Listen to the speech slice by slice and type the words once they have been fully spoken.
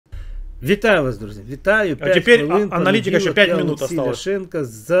Вітаю вас, друзі. Вітаю. А теперь аналитика еще 5 минут осталось. ЛЯШЕНКО,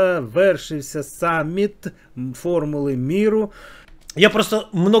 завершився саммит формулы миру. Я просто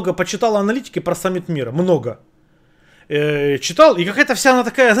много почитал аналитики про саммит мира. Много. Читал, и какая-то вся она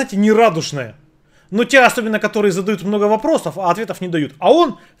такая, знаете, нерадушная. Но те, особенно, которые задают много вопросов, а ответов не дают. А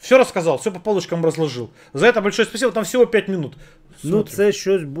он все рассказал, все по полочкам разложил. За это большое спасибо, там всего 5 минут. Смотрим. Ну це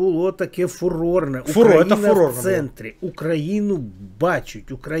щось було таке фурорне. Україна в центрі. Україну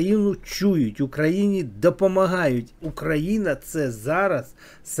бачать, Україну чують, Україні допомагають. Україна це зараз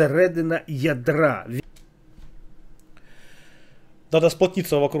середина ядра. Надо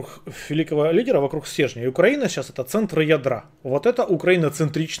сплотиться вокруг великого лидера, вокруг стержня. И Украина сейчас это центр ядра. Вот это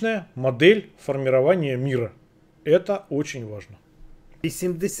украиноцентричная модель формирования мира. Это очень важно.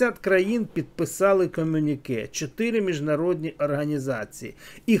 80 країн підписали комюніке, 4 міжнародні організації.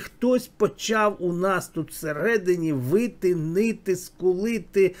 І хтось почав у нас тут всередині вити, нити,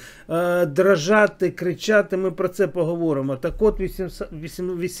 скулити, дрожати, кричати. Ми про це поговоримо. Так от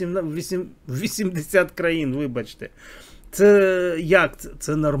 80 країн, вибачте. Це як?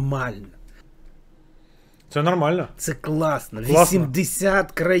 Це нормально. Це нормально. Це класно.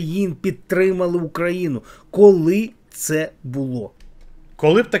 80 країн підтримали Україну. Коли це було?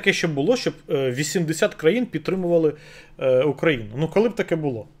 Коли б таке ще було, щоб 80 країн підтримували Україну? Ну, коли б таке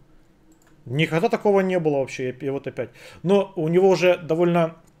було? Никогда такого не было вообще, и вот опять. Но у него уже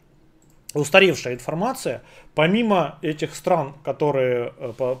довольно устаревшая информация. Помимо этих стран, которые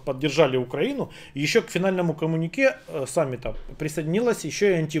поддержали Украину, еще к финальному коммюнике саммита присоединилась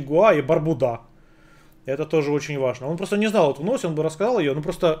еще и Антигуа и Барбуда. Это тоже очень важно. Он просто не знал эту новость, он бы рассказал ее, но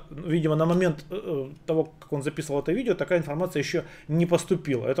просто, видимо, на момент того, как он записывал это видео, такая информация еще не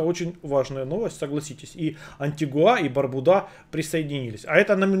поступила. Это очень важная новость, согласитесь. И Антигуа, и Барбуда присоединились. А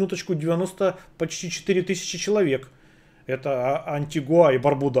это на минуточку 90, почти 4 тысячи человек. Это Антигуа и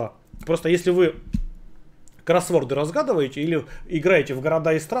Барбуда. Просто если вы кроссворды разгадываете или играете в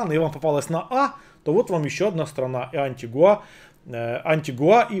города и страны, и вам попалось на А, то вот вам еще одна страна. И Антигуа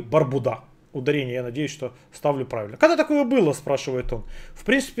и Барбуда. Ударение, я надеюсь, что ставлю правильно. Когда такое было, спрашивает он. В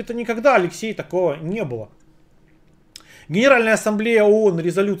принципе-то никогда, Алексей, такого не было. Генеральная ассамблея ООН,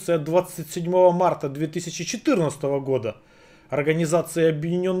 резолюция 27 марта 2014 года, Организации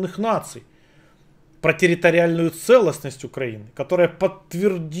Объединенных Наций, про территориальную целостность Украины, которая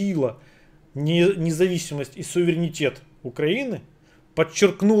подтвердила независимость и суверенитет Украины,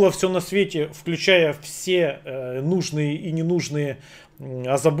 подчеркнула все на свете, включая все нужные и ненужные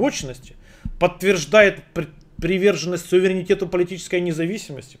озабоченности, подтверждает приверженность суверенитету политической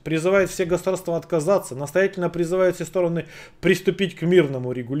независимости, призывает все государства отказаться, настоятельно призывает все стороны приступить к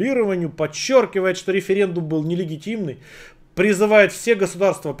мирному регулированию, подчеркивает, что референдум был нелегитимный, призывает все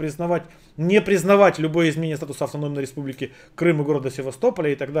государства не признавать любое изменение статуса автономной республики Крым и города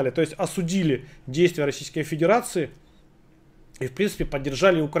Севастополя и так далее. То есть осудили действия Российской Федерации и, в принципе,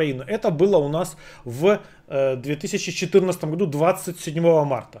 поддержали Украину. Это было у нас в 2014 году, 27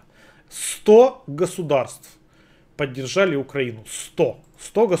 марта. 100 государств поддержали Украину.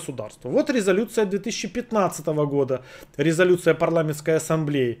 100 государств. Вот резолюция 2015 года. Резолюция парламентской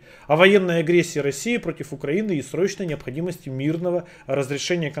ассамблеи о военной агрессии России против Украины и срочной необходимости мирного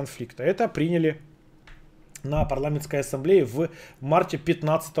разрешения конфликта. Это приняли на парламентской ассамблее в марте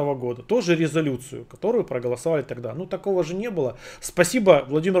 2015 года. Тоже резолюцию, которую проголосовали тогда. Ну, такого же не было. Спасибо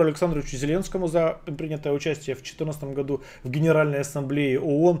Владимиру Александровичу Зеленскому за принятое участие в 2014 году в Генеральной ассамблее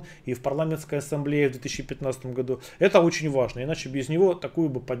ООН и в парламентской ассамблее в 2015 году. Это очень важно. Иначе без него такую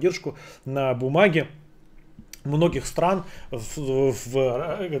бы поддержку на бумаге многих стран, в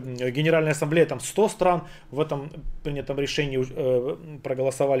Генеральной ассамблее там 100 стран в этом принятом решении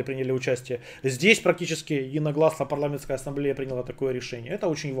проголосовали, приняли участие. Здесь практически единогласно парламентская ассамблея приняла такое решение. Это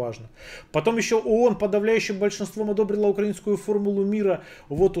очень важно. Потом еще ООН подавляющим большинством одобрила украинскую формулу мира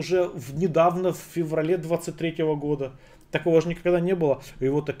вот уже недавно, в феврале 23 года. Такого же никогда не было. И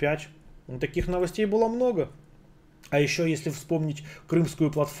вот опять. Таких новостей было много. А еще если вспомнить Крымскую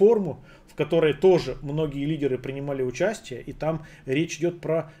платформу, в которой тоже многие лидеры принимали участие, и там речь идет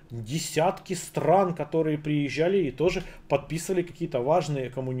про десятки стран, которые приезжали и тоже подписывали какие-то важные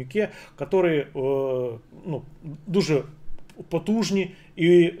коммюнике, которые дуже потужні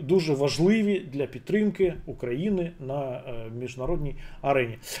і дуже важливі для підтримки України на международной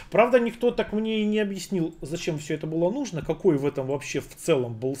арене. Правда, никто так мне и не объяснил, зачем все это было нужно, какой в этом вообще в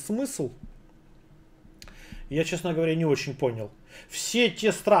целом был смысл. Я, честно говоря, не очень понял. Все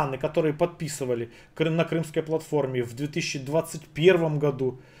те страны, которые подписывали на Крымской платформе в 2021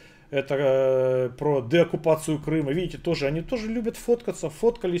 году, это про деоккупацию Крыма, видите, тоже, они тоже любят фоткаться,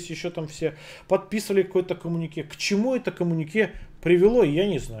 фоткались еще там все, подписывали какое-то коммюнике. К чему это коммюнике привело, я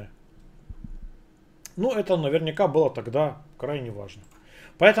не знаю. Ну, это наверняка было тогда крайне важно.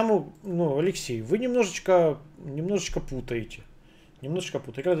 Поэтому, ну, Алексей, вы немножечко путаете. Немножечко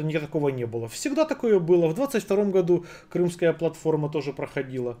путаете. Когда никакого такого не было. Всегда такое было. В 22 году Крымская платформа тоже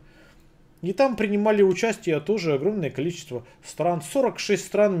проходила. И там принимали участие тоже огромное количество стран. 46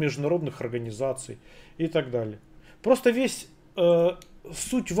 стран международных организаций и так далее. Просто весь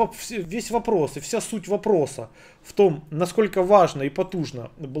вопрос и вся суть вопроса в том, насколько важно и потужно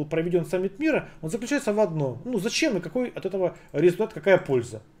был проведен саммит мира, он заключается в одном. Ну зачем и какой от этого результат, какая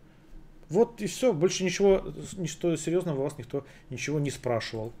польза? Вот и все, больше ничего серьезного вас никто ничего не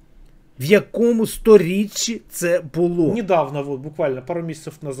спрашивал. В якому сторіччі це було? Недавно, вот буквально пару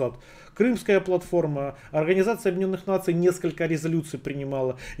месяцев назад, Крымская платформа, Организация Объединенных Наций несколько резолюций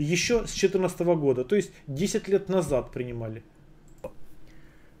принимала, еще с 2014 года, то есть 10 лет назад принимали.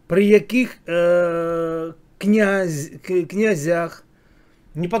 При яких князях,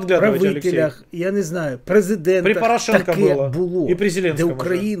 не подглядывайте, правителях, Алексей. Я не знаю, президентах при Порошенко таке було, і при Зеленському де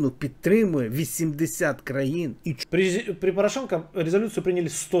Україну підтримує 80 країн і при Порошенко резолюцию приняли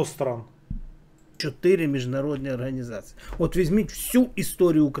 100 стран. 4 міжнародні організації. От візьміть всю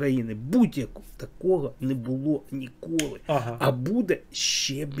історію України, будь-яку, такого не було ніколи. Ага. А буде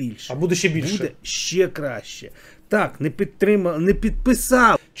ще більше. А буде ще більше. Буде ще краще. Так, не підтримав, не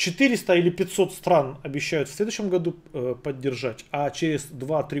підписав. 400 или 500 стран обещают в следующем году поддержать, а через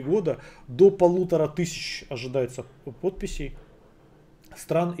 2-3 года до 1500 ожидается подписей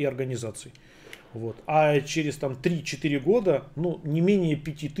стран и организаций. Вот. А через там 3-4 года, ну, не менее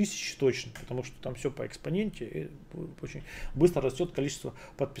 5000 точно, потому что там все по экспоненте, и очень быстро растет количество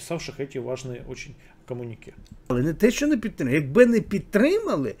подписавших эти важные очень коммунике. Але не те, що не підтримали. Якби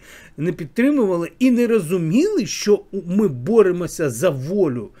не підтримували і не розуміли, що ми боремося за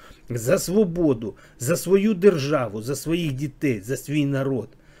волю, за свободу, за свою державу, за своїх дітей, за свій народ.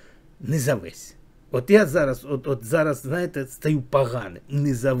 Не за весь. От я зараз, знаєте, стаю поганим.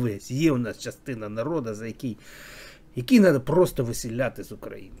 Не за весь. Є у нас частина народу, за який треба просто виселяти з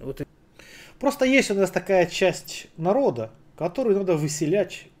України. От. Просто есть у нас такая часть народа, которую надо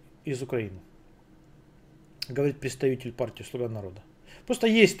выселять из Украины. Говорит представитель партии «Слуга народа». Просто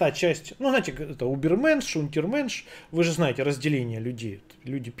есть та часть, ну, знаете, это уберменш, унтерменш, вы же знаете разделение людей.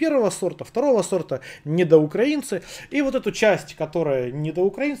 Люди первого сорта, второго сорта, недоукраинцы. И вот эту часть, которая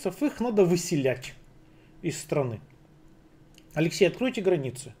недоукраинцев, их надо выселять из страны. Алексей, откройте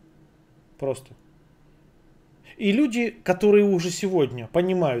границы. Просто. И люди, которые уже сегодня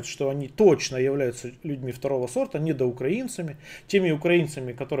понимают, что они точно являются людьми второго сорта, недоукраинцами, теми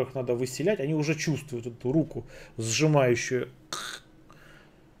украинцами, которых надо выселять, они уже чувствуют эту руку, сжимающую.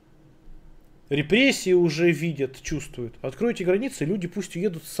 Репрессии уже видят, чувствуют. Откройте границы, люди пусть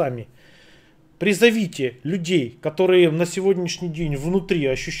уедут сами. Призовите людей, которые на сегодняшний день внутри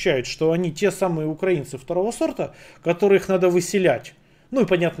ощущают, что они те самые украинцы второго сорта, которых надо выселять. Ну и,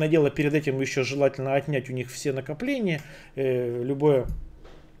 понятное дело, перед этим еще желательно отнять у них все накопления, любое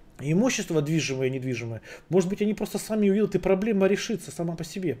имущество, движимое и недвижимое. Может быть, они просто сами уедут, и проблема решится сама по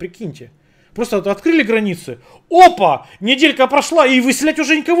себе. Прикиньте. Просто открыли границы. Опа! Неделька прошла, и выселять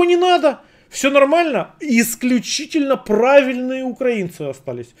уже никого не надо. Все нормально. Исключительно правильные украинцы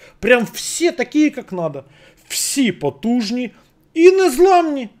остались. Прям все такие, как надо. Все потужні и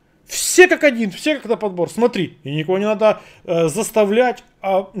незламні. Все как один, все как на подбор. Смотри, и никого не надо заставлять,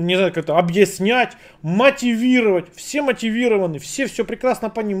 не знаю, как это, объяснять, мотивировать. Все мотивированы, все прекрасно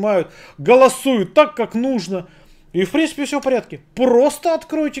понимают, голосуют так, как нужно. И в принципе все в порядке. Просто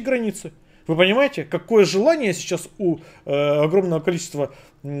откройте границы. Вы понимаете, какое желание сейчас у огромного количества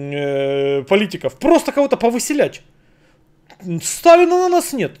политиков просто кого-то повыселять. Сталина на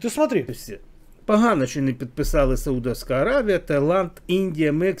нас нет, ты смотри. Погано, що не підписали Саудовська Аравія, Таїланд,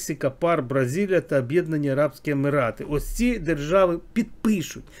 Індія, Мексика, ПАР, Бразилія та Об'єднані Арабські Емірати. Ось ці держави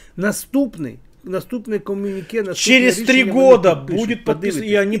підпишуть. Наступний коммюнике, через 3 года будет подписан,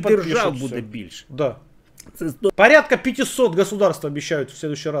 и они подпишут. Держав буде більше. Да. Порядка 500 государств обещают в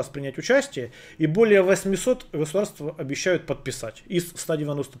следующий раз принять участие, и более 800 государств обещают подписать из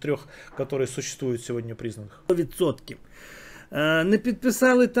 193, которые существуют сегодня признанных. 100%. Не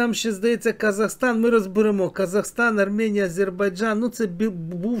підписали там ще, здається, Казахстан. Ми розберемо Казахстан, Арменія, Азербайджан. Ну, це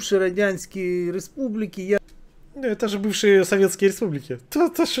бувші радянські республіки. Это же бывшие советские республики.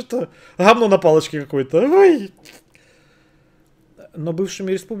 Это что-то говно на палочке какое-то. Ой. Но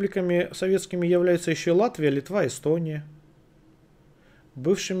бывшими республиками советскими являются еще Латвия, Литва, Эстония.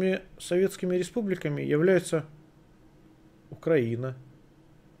 Бывшими советскими республиками являются Украина.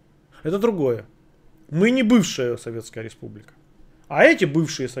 Это другое. Мы не бывшая Советская Республика. А эти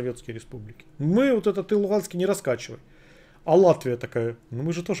бывшие Советские Республики. Мы вот это ты, Луганский, не раскачивай. А Латвия такая, ну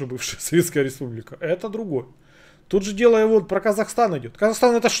мы же тоже бывшая Советская Республика. Это другое. Тут же дело вот про Казахстан идет.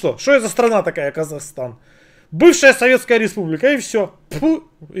 Казахстан это что? Что это за страна такая, Казахстан? Бывшая Советская Республика, и все. Фу,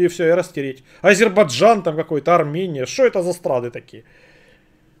 и все, и растереть. Азербайджан там какой-то, Армения. Что это за страны такие?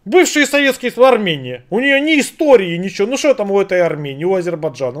 Бывшие советские Армения. У нее ни истории, ничего. Ну что там у этой Армении, у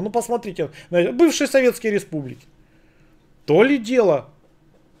Азербайджана? Ну посмотрите. Бывшие советские республики. То ли дело.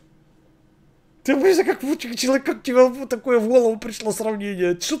 Ты понимаешь, как человек, как тебе такое в голову пришло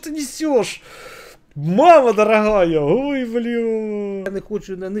сравнение? Что ты несешь? Мама дорогая, ой, блін. Я не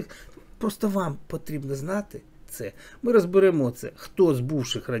хочу на них. Просто вам потрібно знати це. Ми розберемо це. Хто з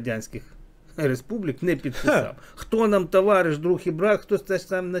бувших радянських республік не підписав. Хто нам товариш, друг і брат, хтось теж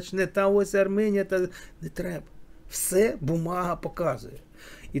там почне, та ось Арменія, та не треба. Все бумага показує.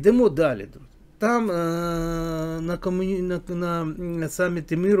 Ідемо далі, друзі. Там на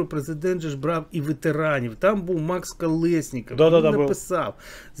саміті миру президент же ж брав і ветеранів. Там був Макс Колесніков. Він написав.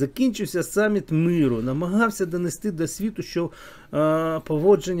 Закінчився саміт миру. Намагався донести до світу, що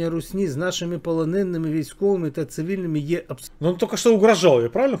поводження Русні з нашими полоненими військовими та цивільними є абсолютно... Ну, он только что угрожал, я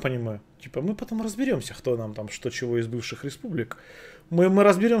правильно понимаю? Типа, мы потом разберемся, кто нам там что чего из бывших республик. Мы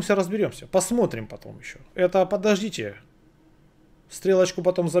разберемся. Посмотрим потом еще. Это подождите. Стрелочку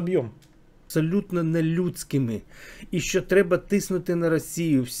потом забьем. Абсолютно нелюдськими. І що треба тиснути на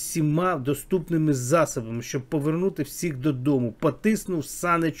Росію всіма доступними засобами, щоб повернути всіх додому. Потиснув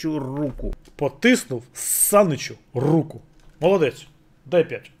Саничу руку. Потиснув Саничу руку. Молодець. Дай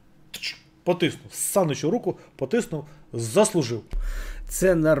 5. Потиснув Саничу руку, потиснув, заслужив.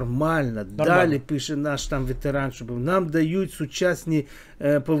 Це нормально. Далі пише наш там ветеран, щоб нам дають сучасні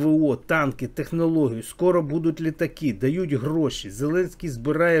ПВО, танки, технології, скоро будуть літаки, дають гроші. Зеленський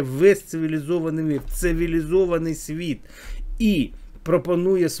збирає весь цивілізований мир, цивілізований світ і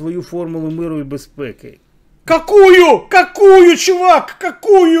пропонує свою формулу миру і безпеки. Какую? Какую, чувак?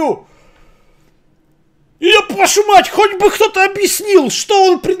 Какую? Я, вашу мать, хоть бы кто-то объяснил,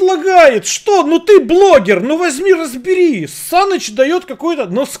 что он предлагает, что? Ну ты блогер, ну возьми, разбери. Саныч дает какой-то...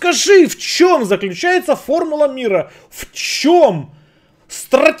 Ну скажи, в чем заключается формула мира? В чем?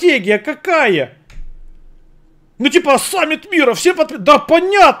 Стратегия какая? Ну типа саммит мира, все подписали. Да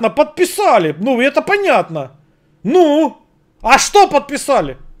понятно, подписали. Ну это понятно. Ну, а что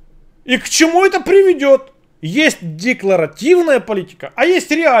подписали? И к чему это приведет? Есть декларативная политика, а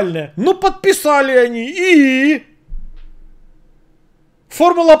есть реальная. Ну, подписали они и...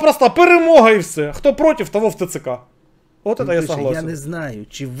 Формула проста. Перемога і все. Хто проти, того в ТЦК. От це я согласен. Я не знаю,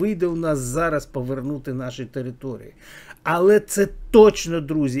 чи вийде у нас зараз повернути наші території. Але це точно,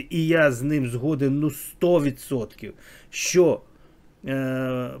 друзі, і я з ним згоден, ну 100%, що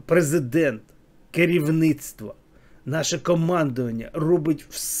президент, керівництво, наше командування робить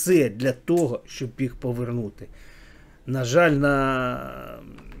все для того, щоб їх повернути. На жаль,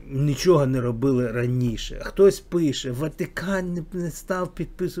 нічого не робили раніше. Хтось пише, Ватикан не став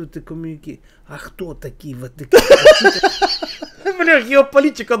підписувати ком'юніке. А хто такий Ватикан? Бля,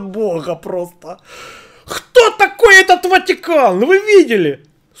 геополитика от бога просто. Кто такой этот Ватикан? Вы видели?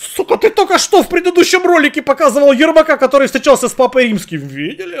 Сука, ты только что в предыдущем ролике показывал ЕРМАКа, который встречался с Папой Римским.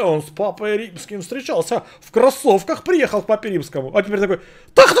 Видели? Он с Папой Римским встречался. В кроссовках приехал к Папе Римскому. А теперь такой,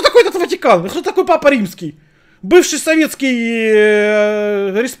 да кто такой этот Ватикан? Кто такой Папа Римский? Бывший советский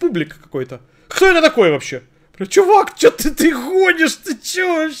республика какой-то. Кто это такой вообще? Чувак, что ты гонишь? Ты что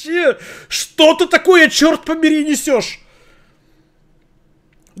вообще? Что ты такое, черт побери, несешь?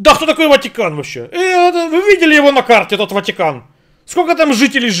 Да, кто такой Ватикан вообще? Вы видели его на карте, этот Ватикан? Сколько там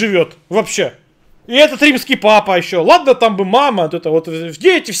жителей живет вообще? И этот римский папа еще. Ладно, там бы мама, вот это вот,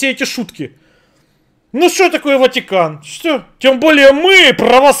 где все эти шутки? Ну что такое Ватикан? Что? Тем более мы,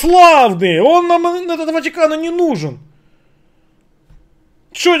 православные, он нам, этот Ватикан, не нужен.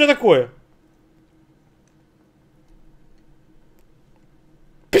 Что это такое?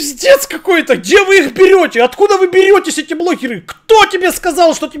 Пиздец какой-то! Где вы их берете? Откуда вы беретесь, эти блогеры? Кто тебе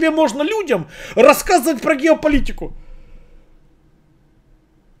сказал, что тебе можно людям рассказывать про геополитику?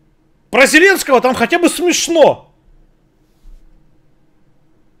 Про Зеленского там хотя бы смешно.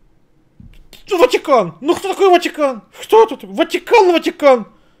 Ватикан. Ну кто такой Ватикан? Кто тут? Ватикан.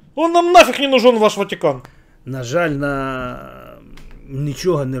 Он нам нафиг не нужен, ваш Ватикан. На жаль,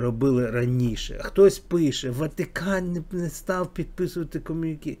 нічого не робили раніше. Хтось пише, Ватикан не став підписувати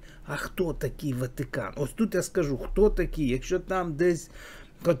ком'юніке. А хто такий Ватикан? Ось тут я скажу, хто такий. Якщо там десь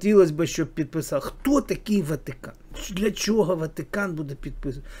хотілося б, щоб підписав. Хто такий Ватикан? Для чого Ватикан буде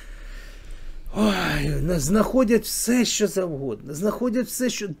підписувати? Ой, знаходять все, що завгодно. Знаходять все,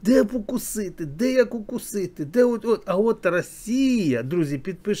 що де покусити, де як укусити, де от. А от Росія, друзі,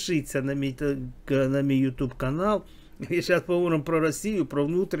 підпишіться на мій YouTube канал. И сейчас поговорим про Россию, про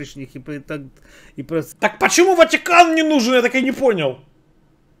внутренних и про... Так почему Ватикан не нужен, я так и не понял.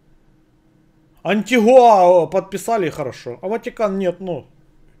 Антигуа подписали, хорошо, а Ватикан нет, ну.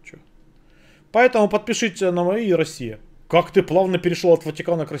 Чё? Поэтому подпишите на мои и Россия. Как ты плавно перешел от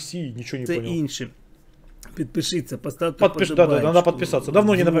Ватикана к России, ничего не понял. Іншим. Підпишіться, поставте Да, надо подписаться.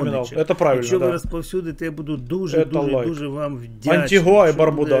 Давно не напоминал. Это правильно, Якщо да. ви розповсюдите, я буду дуже вам вдячний. Антигуа і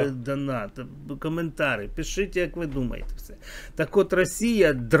Барбуда. Донат, коментарі. Пишіть, як ви думаєте все. Так от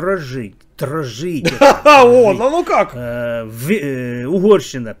Росія дрожить. О, ну как?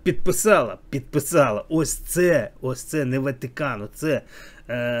 Угорщина підписала. Ось це не Ватикан, це...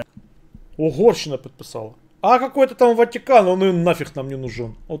 Угорщина подписала. А какой-то там Ватикан, он и нафиг нам не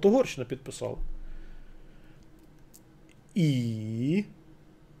нужен. Вот Угорщина подписала. И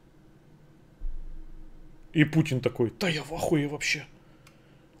Путин такой, да я в ахуе вообще.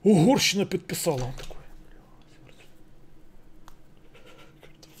 Угорщина подписала. Он такой.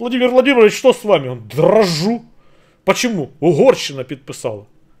 Владимир Владимирович, что с вами? Он, дрожу. Почему? Угорщина подписала.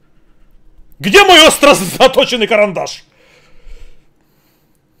 Где мой остро заточенный карандаш?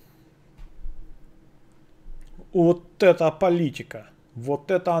 Вот это политика.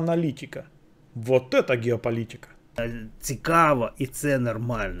 Вот это аналитика. Вот это геополитика. Цікаво і це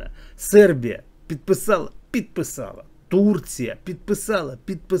нормально. Сербія підписала. Турція підписала.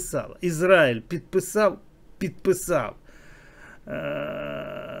 Ізраїль підписав.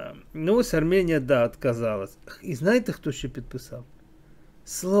 Ну ось Арменія, да, відказалась. І знаєте, хто ще підписав?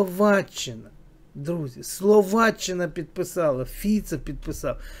 Словаччина. Друзі, Словаччина підписала, Фіцо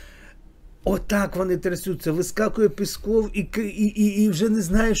підписав. Отак вони трясуться. Вискакує Песков і вже не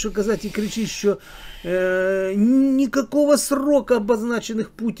знає, що казати, і кричить, що никакого срока обозначених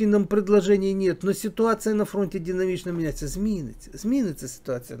Путіном предложений нет, но ситуація на фронті динамічно міняється. Зміниться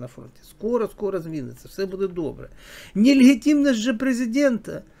ситуація на фронті. Скоро зміниться. Все буде добре. Нелегітимність же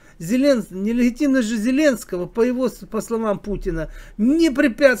президента, нелегитимность же Зеленского, по словам Путина, не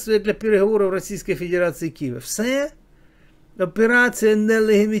препятствує для переговорів Російської Федерації Києва. Все. Операція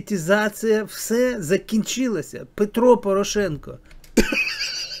нелегітимізація, все закінчилося. Петро Порошенко.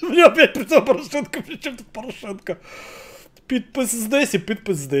 Мне опять Петро Порошенко, причем тут Порошенко? Підпис здесь і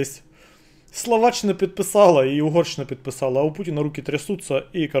підпис здесь. Словаччина підписала і Угорщина підписала, а у Путіна руки трясуться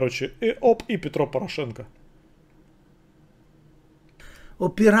і, короче, і Петро Порошенко.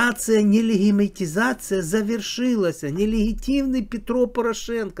 Операция нелегитимизация завершилась. Нелегитимный Петро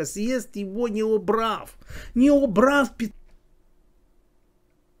Порошенко. Съезд его не убрав.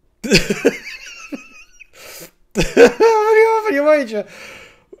 Понимаете,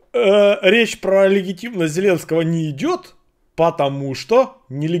 речь про легитимность Зеленского не идет, потому что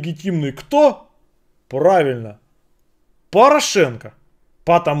нелегитимный кто? Правильно, Порошенко.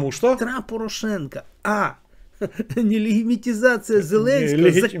 Потому что... Петра Порошенко. Нелегітимізація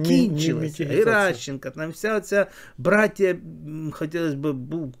Зеленського закінчилася. Геращенко, там вся оця браття, хотілося б,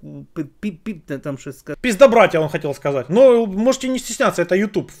 там щось сказати. Пиздобратья, он хотел сказать. Но можете не стесняться, это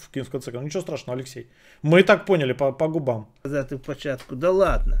YouTube, в конце концов. Ничего страшного, Алексей. Мы и так поняли по губам. Сказати в початку, да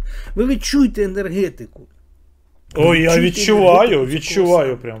ладно. Ви відчуйте енергетику. Ой, я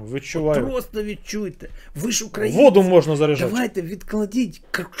відчуваю прям. Просто відчуйте. Ви ж українці. Воду можна заряджати. Давайте відкладіть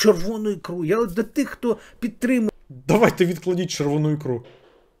червону ікру. Я от до тих, хто підтримує. Давайте відкладіть червону ікру.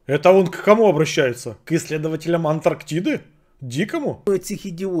 Это он к кому обращается? К исследователям Антарктиды? Дикому? Цих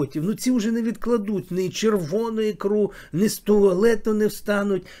ідіотів. Ну ці вже не відкладуть ні червону ікру, ні з туалету не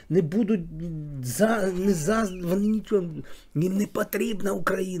встануть, не будуть вони нічого, їм не потрібна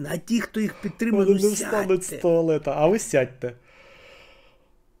Україна, а ті, хто їх підтримує, вони не встануть з туалета, а ви сядьте.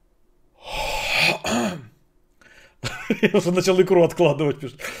 Я вже почав ікру відкладувати.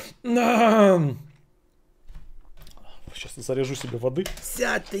 Сейчас заряжу себе воды.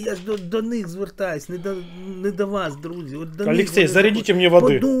 Сядьте, я ж до них звертаюсь, не до вас, друзі. От до Алексей, них, зарядите мне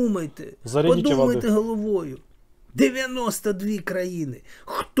воды. Подумайте головою. 92 країни.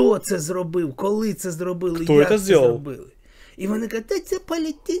 Хто це зробив? Коли це зробили? Хто як це зробили? І вони кажуть, це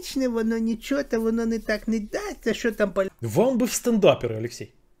політичне, воно нічого, та воно не так не дасть, а що там політичне? Вам би в стендапери,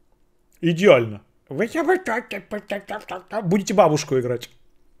 Алексей. Идеально. Будете бабушку играть.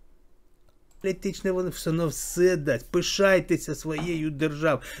 Політичне воно все дасть. Пишайтеся своєю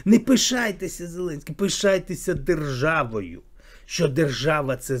державою. Не пишайтеся Зеленським, пишайтеся державою. Що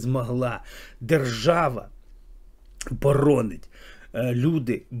держава це змогла. Держава боронить.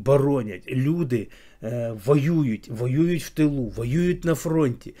 Люди боронять. Люди воюють в тилу, воюють на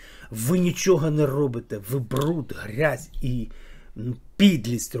фронті. Ви нічого не робите. Ви бруд, грязь і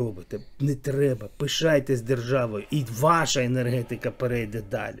підлість робите. Не треба. Пишайтесь державою. І ваша енергетика перейде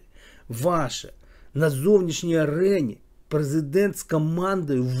далі. Ваша. На зовнішній арені президент з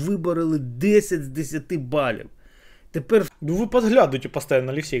командою вибороли 10 з 10 балів. Теперь... Ну вы подглядываете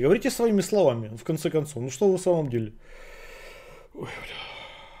постоянно, Алексей. Говорите своими словами, в конце концов. Ну что вы в самом деле? Ой, бля.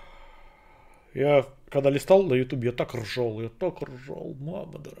 Я когда листал на YouTube, я так ржал.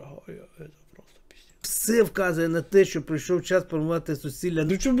 Мама дорогая, это просто пиздец. Все вказує на те, що прийшов час формувати зусилля.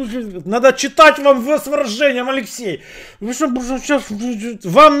 Ну что, надо читать вам с выражением, Алексей. Вы что, сейчас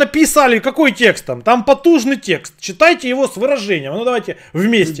вам написали какой текст там? Там потужный текст. Читайте его с выражением. Ну давайте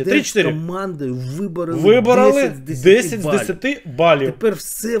вместе. 3-4. Командою вибороли 10 з 10 балів. Тепер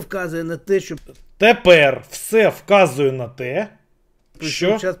все вказує на те,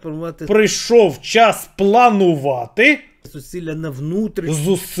 що прийшов час планувати зусилля на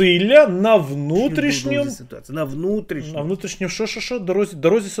внутрішньому ситуації. На внутрішньому. Що?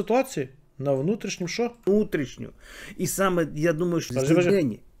 Дорозі ситуації? На внутрішньому що? Внутрішню. І саме, я думаю, що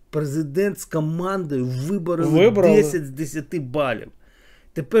сьогодні президент з командою вибороли 10 з 10 балів.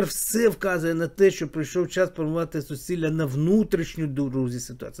 Тепер все вказує на те, що прийшов час формувати зусилля на внутрішню, друзі,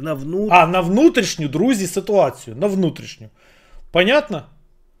 ситуацію. На внутрішню, друзі, ситуацію. На внутрішню. Понятно?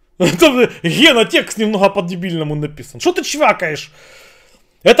 Там Гена текст немного по-дебильному написан. Что ты чвакаешь?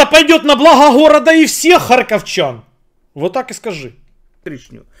 Это пойдет на благо города и всех харьковчан. Вот так и скажи.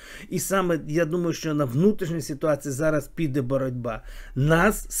 І саме, я думаю, що на внутрішній ситуації зараз піде боротьба.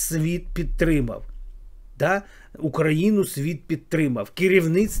 Нас світ підтримав. Да? Україну світ підтримав.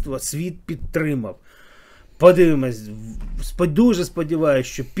 Керівництво світ підтримав. Подивимось. Дуже сподіваюся,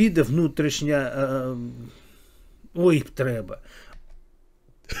 що піде внутрішня... Ой, треба.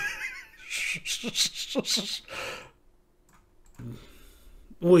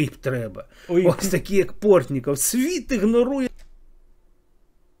 Ой, треба. Ось такі, як Портніков. Світ ігнорує.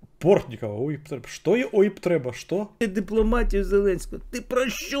 Портнікова, ой, треба. Що є ой, треба? Що? Дипломатію Зеленського. Ти про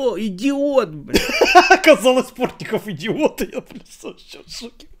що? Ідіот, блядь. Казалось, Портніков ідіот. Я просто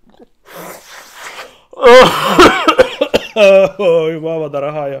шокі. Ой, мама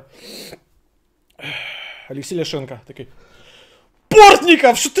дорогая. Алексей Ляшенко такой: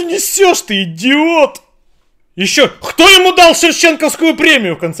 Портников, что ты несешь, ты идиот! Еще, кто ему дал Шевченковскую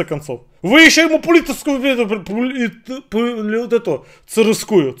премию, в конце концов? Вы еще ему политическую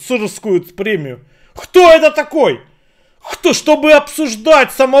царскую премию. Кто это такой? Кто, чтобы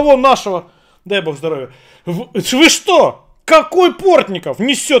обсуждать самого нашего, дай бог здоровья. Вы что? Какой Портников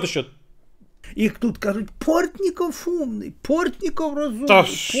несет еще? Їх тут кажуть, Портніков умний, Портніков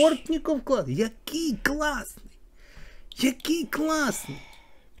розумний, Портніков класний. Який класний? Який класний?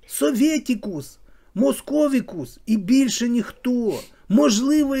 Совєтікус, московікус і більше ніхто.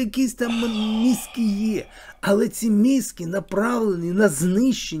 Можливо, якісь там мізки є, але ці мізки направлені на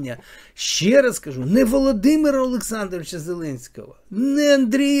знищення, ще раз кажу, не Володимира Олександровича Зеленського, не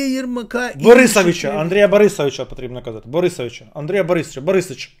Андрія Єрмака. Борисовича, Андрія Борисовича потрібно казати, Борисовича, Андрія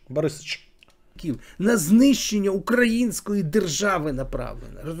Борисовича. На знищення української держави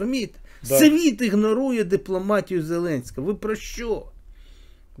направлено, розумієте? Да. Світ ігнорує дипломатію Зеленського. Ви про що?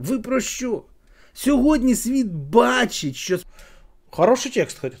 Ви про що? Сьогодні світ бачить, що... Хороший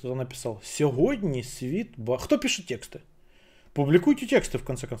текст, кстати, кто-то написал. Сегодня світ бачить. Кто пишет тексты? Публикуйте тексты, в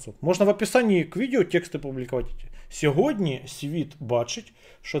конце концов. Можно в описании к видео тексты публиковать. Сегодня світ бачить,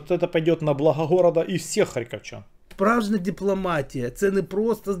 що это пойдет на благо города и всех харьковчан. Справжня дипломатія. Це не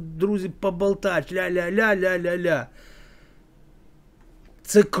просто, друзі, поболтать. Ля-ля-ля-ля-ля-ля.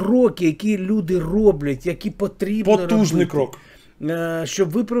 Це кроки, які люди роблять, які потрібно потужний робити. Крок. Щоб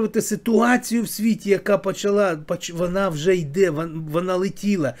виправити ситуацію в світі, яка почала, вона вже йде, вона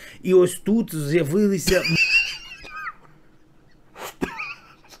летіла. І ось тут з'явилися...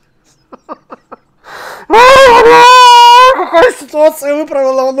 Какая ситуация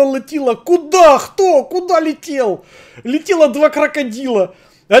выправила, она летела. Куда? Кто? Куда летел? Летело 2 крокодила.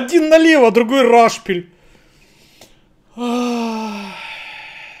 Один налево, другой рашпиль.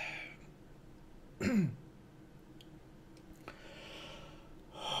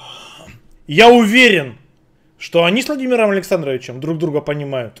 Я уверен, что они с Владимиром Александровичем друг друга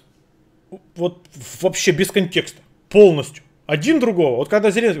понимают. Вот вообще без контекста. Полностью. Один другого. Вот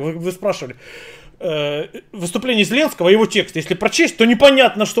когда Зеленский, вы спрашивали, выступление Зеленского, его текст, если прочесть, то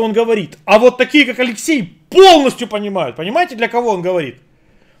непонятно, что он говорит. А вот такие, как Алексей, полностью понимают. Понимаете, для кого он говорит?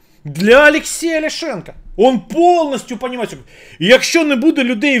 Для Алексея Ляшенка. Он повністю розуміє. І якщо не буде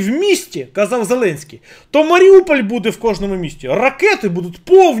людей в місті, казав Зеленський, то Маріуполь буде в кожному місті. Ракети будуть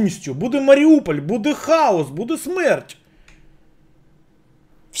повністю. Буде Маріуполь, буде хаос, буде смерть.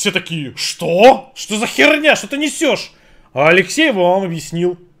 Все такі, що? Що за херня? Що ти несеш? А Алексей вам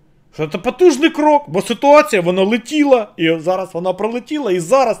объяснил. Що це потужний крок, бо ситуація, вона летіла, і зараз вона пролетіла, і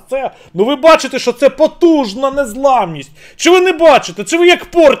зараз це, ну ви бачите, що це потужна незламність. Чи ви не бачите? Чи ви як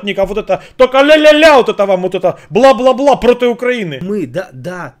Портніков, вот это, тільки ля-ля-ля, вот это вам, вот это, бла-бла-бла проти України? Ми,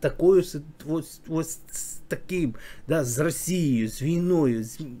 такою, ось таким, з Росією, з війною,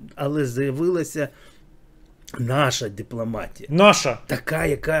 але з'явилася наша дипломатія. Наша. Така,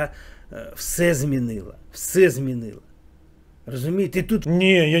 яка все змінила, все змінила. Розумієте, тут...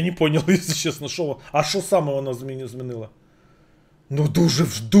 Ні, я не понял, якщо чесно, що. А що саме вона змінила? Ну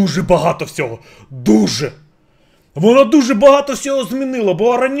дуже багато всього. Дуже. Вона дуже багато всього змінила,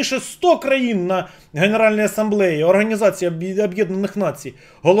 бо раніше 100 країн на Генеральній асамблеї Організації Об'єднаних Націй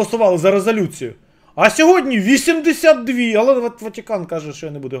голосували за резолюцію. А сьогодні 82, але Ватикан каже, що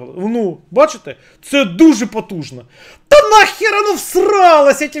я не буду голосувати. Ну, бачите? Це дуже потужно. Та нахер оно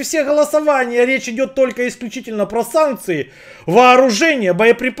всралось, эти все голосования. Речь идет только исключительно про санкции, вооружение,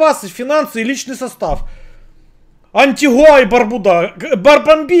 боеприпасы, финансы и личный состав. Антигуа и Барбуда.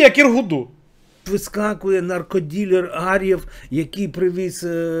 Барбамбия, Киргуду. Вискакує наркоділер Ар'єв, який привіз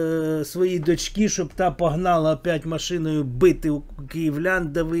свої дочки, щоб та погнала опять машиною бити київлян,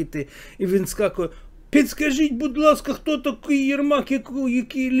 давити. І він скакує: підскажіть, будь ласка, хто такий Єрмак,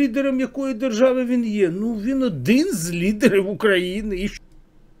 лідером якої держави він є? Ну, він один з лідерів України.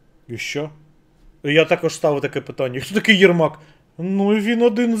 І що? Я також ставив таке питання. Хто такий Єрмак? Ну, він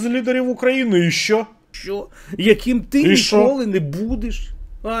один з лідерів України. І що? Що? Яким ти ніколи не будеш?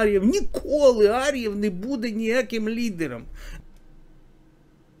 Ар'єв. Ніколи Ар'єв не буде ніяким лідером.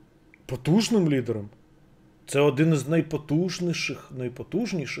 Потужним лідером? Це один із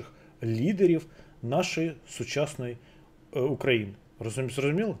найпотужніших лідерів нашої сучасної України.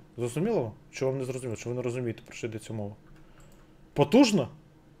 Зрозуміло? Зрозуміло вам? Чи вам не зрозуміло? Чи ви не розумієте, про що йдеться мова? Потужно?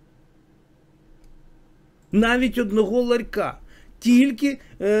 Навіть одного ларька. Тільки,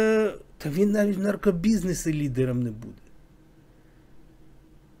 та він навіть в наркобізнесі лідером не буде.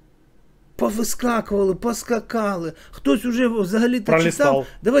 Повискакували, поскакали. Хтось уже взагалі-то читав.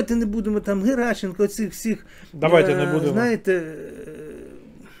 Давайте не будемо там Геращенко, цих всіх, давайте не будемо. Знаєте,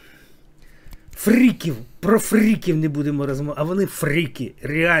 фріків, про фріків не будемо розмовляти, а вони фріки,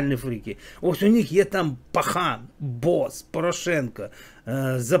 реальні фріки. Ось у них є там пахан, бос, Порошенко,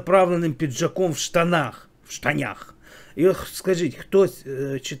 з заправленим піджаком в штанях. І ось скажіть, хтось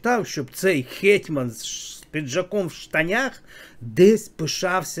читав, щоб цей гетьман з піджаком в штанях десь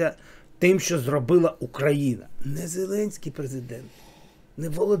пишався тим, що зробила Україна. Не Зеленський президент, не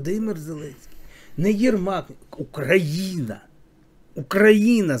Володимир Зеленський, не Єрмак. Україна.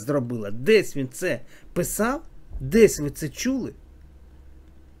 Україна зробила. Десь він це писав? Десь ви це чули?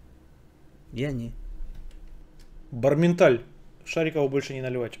 Я ні. Барменталь. Шарикову больше не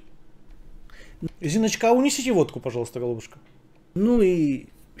наливать. Зиночка, а унесите водку, пожалуйста, голубушка. Ну і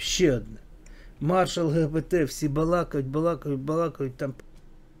ще одне. Маршал ГБТ, всі балакають там.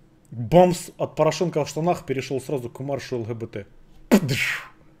 Бомс от Порошенко в штанах перешел сразу к маршу ЛГБТ.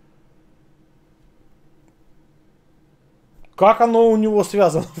 Как оно у него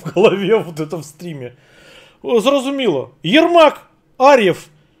связано в голове вот это в стриме? Зрозуміло. Єрмак, Ар'єв,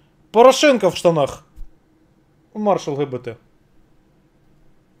 Порошенко в штанах. Марш ЛГБТ.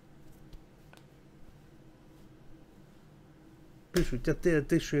 Пишуть, а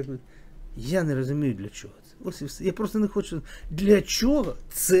ти що? Я не розумію, для чого це. Ось і все. Я просто не хочу. Для чого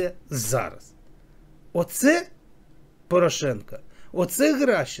це зараз? Оце Порошенко, оце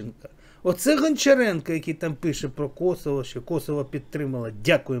Геращенко, оце Гончаренко, який там пише про Косово, що Косово підтримала.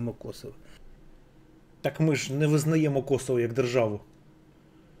 Дякуємо Косово. Так ми ж не визнаємо Косово як державу.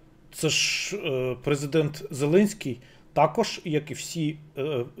 Це ж президент Зеленський також, як і всі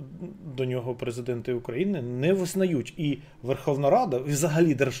до нього президенти України, не визнають. І Верховна Рада, і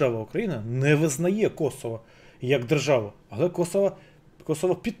взагалі держава Україна, не визнає Косово як державу. Але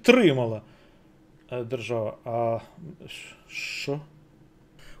Косово підтримала держава. А що?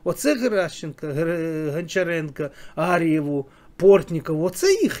 Оце Геращенко, Гончаренко, Ар'єву, Портнікову.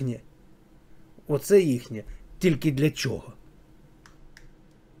 Оце їхнє. Оце їхнє. Тільки для чого?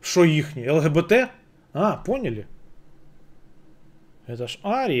 Що їхнє? ЛГБТ? А, поняли? Это ж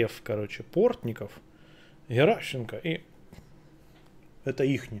Ар'єв, короче, Портников, Геращенко и... Это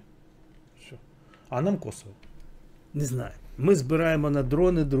їхнє. Все. А нам Косово. Не знаю. Ми збираємо на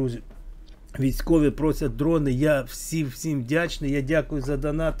дрони, друзі. Військові просять дрони. Я всім вдячний. Я дякую за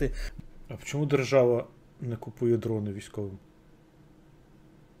донати. А чому держава не купує дрони військовим?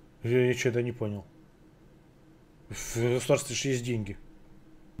 Я нічого не понял. В государстві ж є деньги.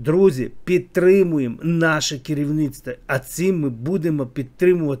 Друзі, підтримуємо наше керівництво, а цим ми будемо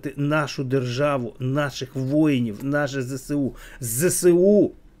підтримувати нашу державу, наших воїнів, наше ЗСУ.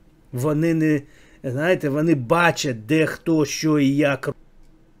 ЗСУ Вони не, знаєте, вони бачать, де хто, що і як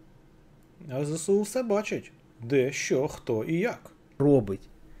А ЗСУ все бачить. Де, що, хто і як. робить.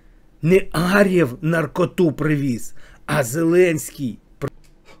 Не Ар'єв наркоту привіз, а Зеленський.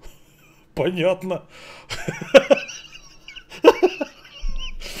 Понятно.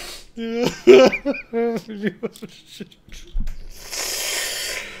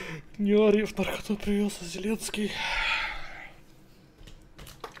 Не Арьев наркоту привез, а Зеленский.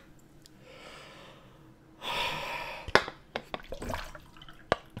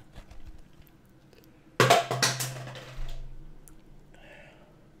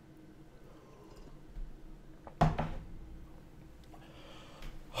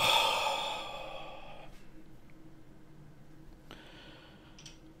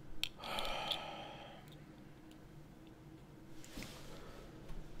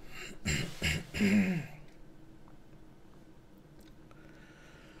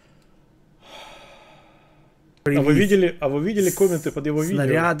 А вы видели комменты под его видео?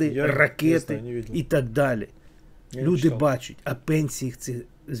 Снаряди, ракети честно, не видел. і так далі. Я Люди читав. бачать, а пенсії ці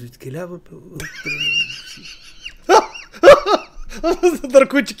звідкиля ви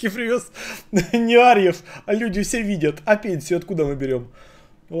Наркотики привез не Арьев, а люди все видят. А пенсию откуда мы берем?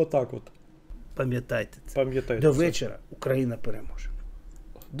 Вот так вот. Пам'ятайте це. Пам'ятайте До це. вечора Україна переможе.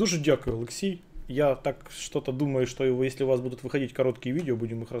 Дуже дякую, Алексей. Я так что-то думаю, что если у вас будут выходить короткие видео,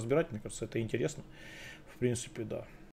 будем их разбирать. Мне кажется, это интересно. В принципе, да.